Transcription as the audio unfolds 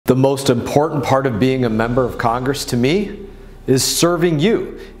The most important part of being a member of Congress to me is serving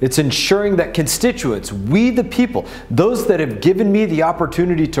you. It's ensuring that constituents, we the people, those that have given me the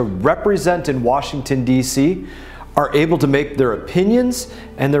opportunity to represent in Washington, D.C., are able to make their opinions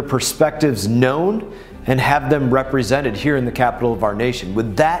and their perspectives known and have them represented here in the capital of our nation.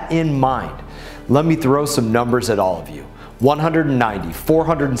 With that in mind, let me throw some numbers at all of you. 190,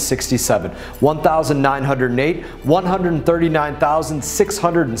 467, 1,908,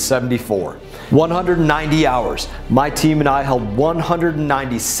 139,674. 190 hours. My team and I held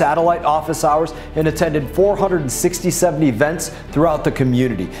 190 satellite office hours and attended 467 events throughout the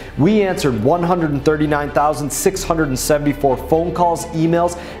community. We answered 139,674 phone calls,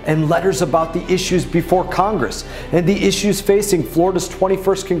 emails, and letters about the issues before Congress and the issues facing Florida's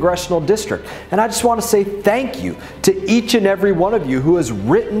 21st Congressional District. And I just want to say thank you to each and every one of you who has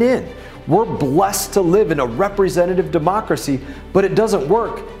written in. We're blessed to live in a representative democracy, but it doesn't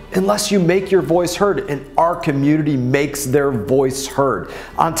work unless you make your voice heard, and our community makes their voice heard.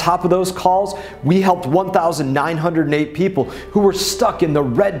 On top of those calls, we helped 1,908 people who were stuck in the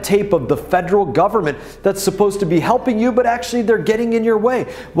red tape of the federal government that's supposed to be helping you, but actually they're getting in your way.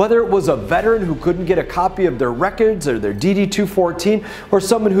 Whether it was a veteran who couldn't get a copy of their records or their DD-214, or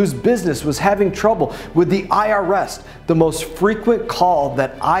someone whose business was having trouble with the IRS, the most frequent call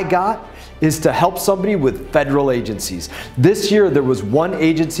that I got is to help somebody with federal agencies. This year there was one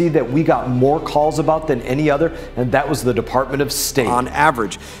agency that we got more calls about than any other, and that was the Department of State. On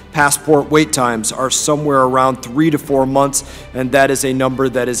average, passport wait times are somewhere around 3 to 4 months, and that is a number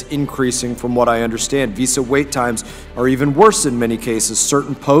that is increasing from what I understand. Visa wait times are even worse in many cases.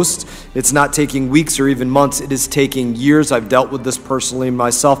 Certain posts, it's not taking weeks or even months, it is taking years. I've dealt with this personally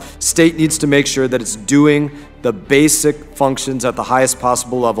myself. State needs to make sure that it's doing the basic functions at the highest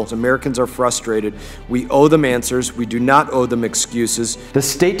possible levels. Americans are frustrated. We owe them answers. We do not owe them excuses. The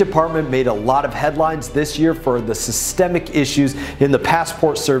State Department made a lot of headlines this year for the systemic issues in the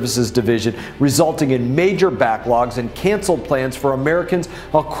Passport Services Division, resulting in major backlogs and canceled plans for Americans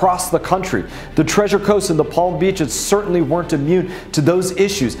across the country. The Treasure Coast and the Palm Beaches certainly weren't immune to those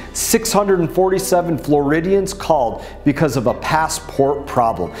issues. 647 Floridians called because of a passport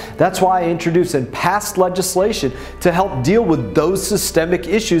problem. That's why I introduced and passed legislation to help deal with those systemic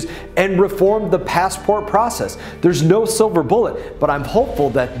issues and reform the passport process. There's no silver bullet, but I'm hopeful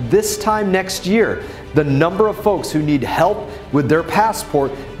that this time next year, the number of folks who need help with their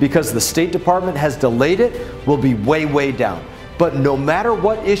passport because the State Department has delayed it will be way, way down. But no matter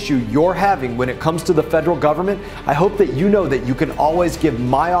what issue you're having when it comes to the federal government, I hope that you know that you can always give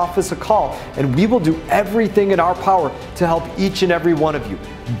my office a call, and we will do everything in our power to help each and every one of you.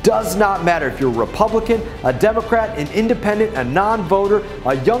 Does not matter if you're a Republican, a Democrat, an independent, a non-voter,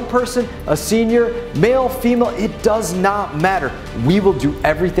 a young person, a senior, male, female, it does not matter. We will do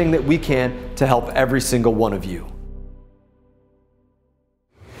everything that we can to help every single one of you.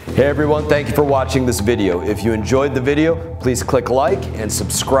 Hey everyone, thank you for watching this video. If you enjoyed the video, please click like and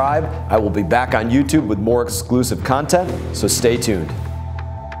subscribe. I will be back on YouTube with more exclusive content, so stay tuned.